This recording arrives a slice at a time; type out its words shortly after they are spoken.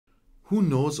who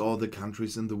knows all the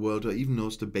countries in the world or even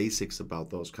knows the basics about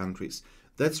those countries?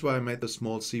 That's why I made the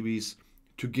small series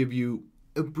to give you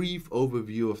a brief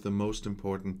overview of the most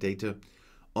important data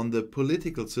on the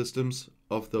political systems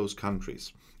of those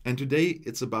countries. And today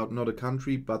it's about not a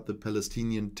country but the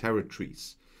Palestinian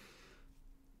territories.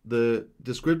 The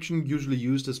description usually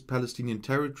used is Palestinian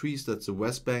territories, that's the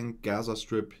West Bank, Gaza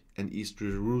Strip and East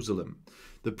Jerusalem.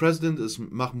 The president is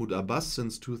Mahmoud Abbas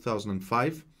since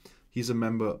 2005. He's a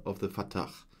member of the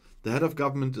Fatah. The head of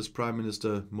government is Prime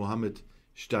Minister Mohammed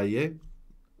Shtayyeh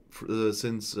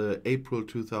since April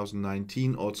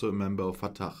 2019, also a member of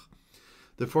Fatah.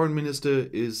 The foreign minister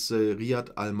is Riyad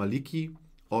al-Maliki,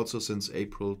 also since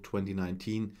April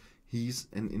 2019. He's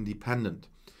an independent.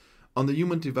 On the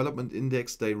Human Development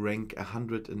Index, they rank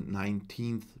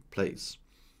 119th place.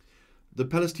 The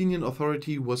Palestinian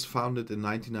Authority was founded in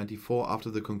 1994 after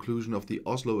the conclusion of the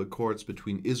Oslo Accords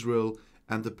between Israel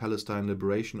and the Palestine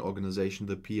Liberation Organization,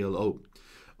 the PLO.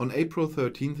 On April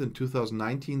 13th in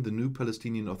 2019, the new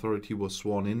Palestinian Authority was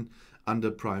sworn in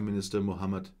under Prime Minister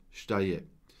Mohammed Shtayyeh.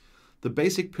 The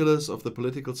basic pillars of the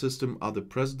political system are the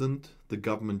president, the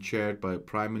government chaired by a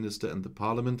prime minister and the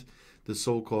parliament, the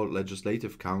so-called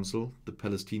Legislative Council, the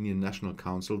Palestinian National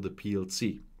Council, the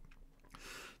PLC.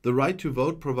 The right to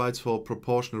vote provides for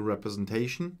proportional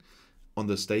representation on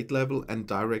the state level and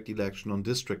direct election on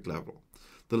district level.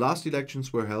 The last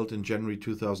elections were held in January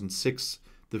 2006.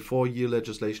 The 4-year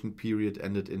legislation period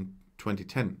ended in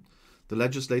 2010. The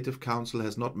Legislative Council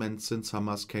has not met since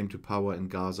Hamas came to power in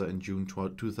Gaza in June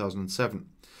 2007.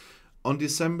 On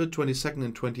December 22nd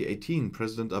in 2018,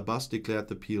 President Abbas declared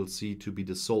the PLC to be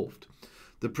dissolved.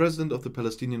 The president of the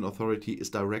Palestinian Authority is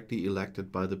directly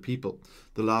elected by the people.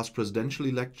 The last presidential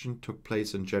election took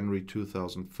place in January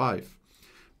 2005.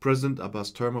 President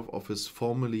Abbas' term of office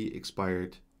formally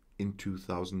expired in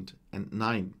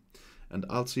 2009. And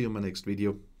I'll see you in my next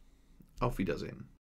video. Auf Wiedersehen.